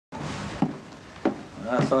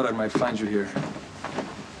I thought I might find you here.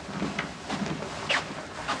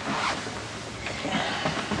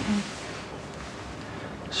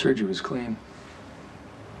 Surgery was clean.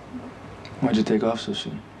 Why'd you take off so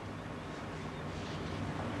soon?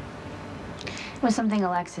 It was something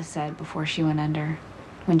Alexis said before she went under,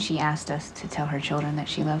 when she asked us to tell her children that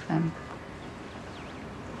she loved them.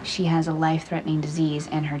 She has a life-threatening disease,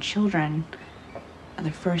 and her children are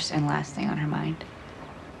the first and last thing on her mind.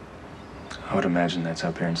 I would imagine that's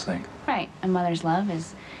how parents think. Right. A mother's love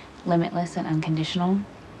is limitless and unconditional.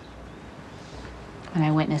 When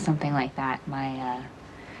I witness something like that, my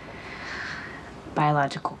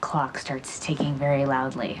biological clock starts ticking very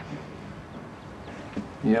loudly.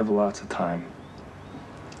 You have lots of time.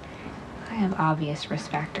 I have obvious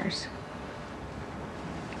risk factors.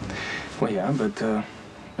 Well, yeah, but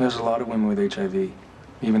there's a lot of women with HIV,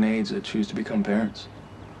 even AIDS, that choose to become parents.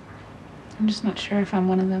 I'm just not sure if I'm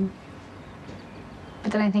one of them.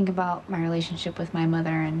 But then I think about my relationship with my mother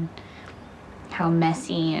and how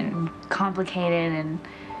messy and complicated and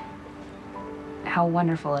how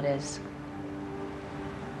wonderful it is.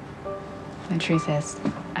 The truth is,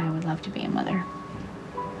 I would love to be a mother.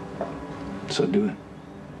 So do it.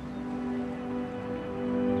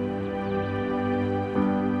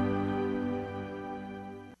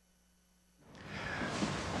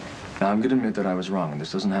 Now, I'm gonna admit that I was wrong, and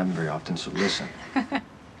this doesn't happen very often, so listen.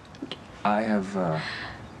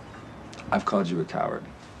 I've called you a coward,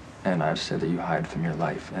 and I've said that you hide from your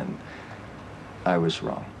life, and I was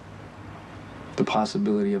wrong. The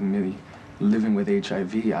possibility of me living with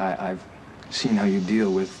HIV, I've seen how you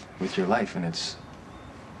deal with your life, and it's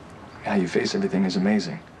how you face everything is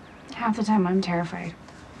amazing. Half the time I'm terrified.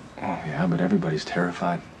 Oh, yeah, but everybody's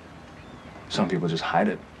terrified. Some people just hide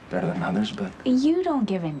it better than others, but... You don't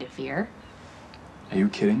give in to fear. Are you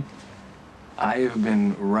kidding? I have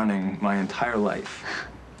been running my entire life,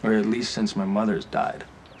 or at least since my mother's died.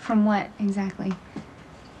 From what, exactly?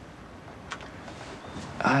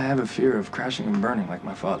 I have a fear of crashing and burning like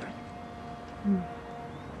my father.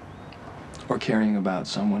 Or caring about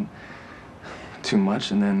someone too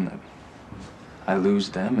much, and then I lose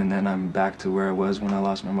them, and then I'm back to where I was when I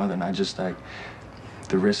lost my mother, and I just, the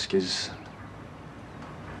risk is,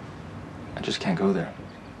 I just can't go there.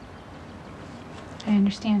 I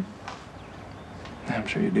understand. Yeah, I'm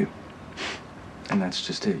sure you do. And that's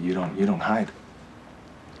just it. You don't hide.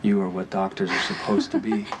 You are what doctors are supposed to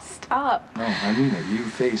be. Stop. No, I mean it. You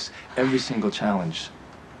face every single challenge.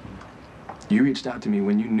 You reached out to me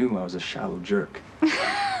when you knew I was a shallow jerk.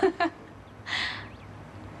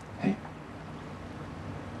 Hey,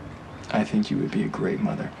 I think you would be a great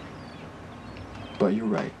mother. But you're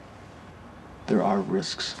right. There are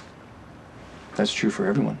risks. That's true for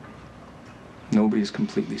everyone. Nobody's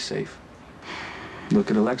completely safe. Look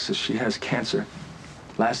at Alexis. She has cancer.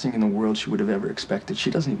 Last thing in the world she would have ever expected. She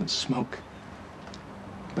doesn't even smoke.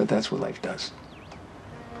 But that's what life does.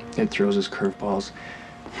 It throws us curveballs.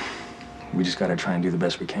 We just gotta try and do the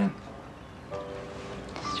best we can.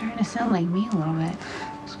 It's starting to sound like me a little bit.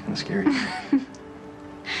 It's kind of scary.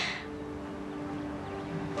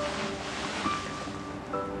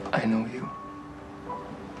 I know you.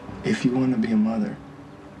 If you want to be a mother,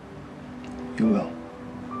 you will.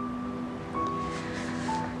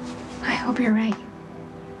 I hope you're right.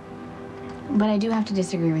 But I do have to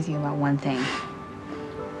disagree with you about one thing.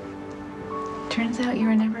 Turns out you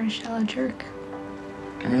were never a shallow jerk.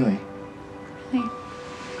 Really? Really?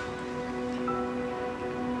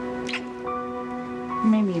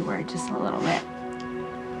 Maybe you were, just a little bit.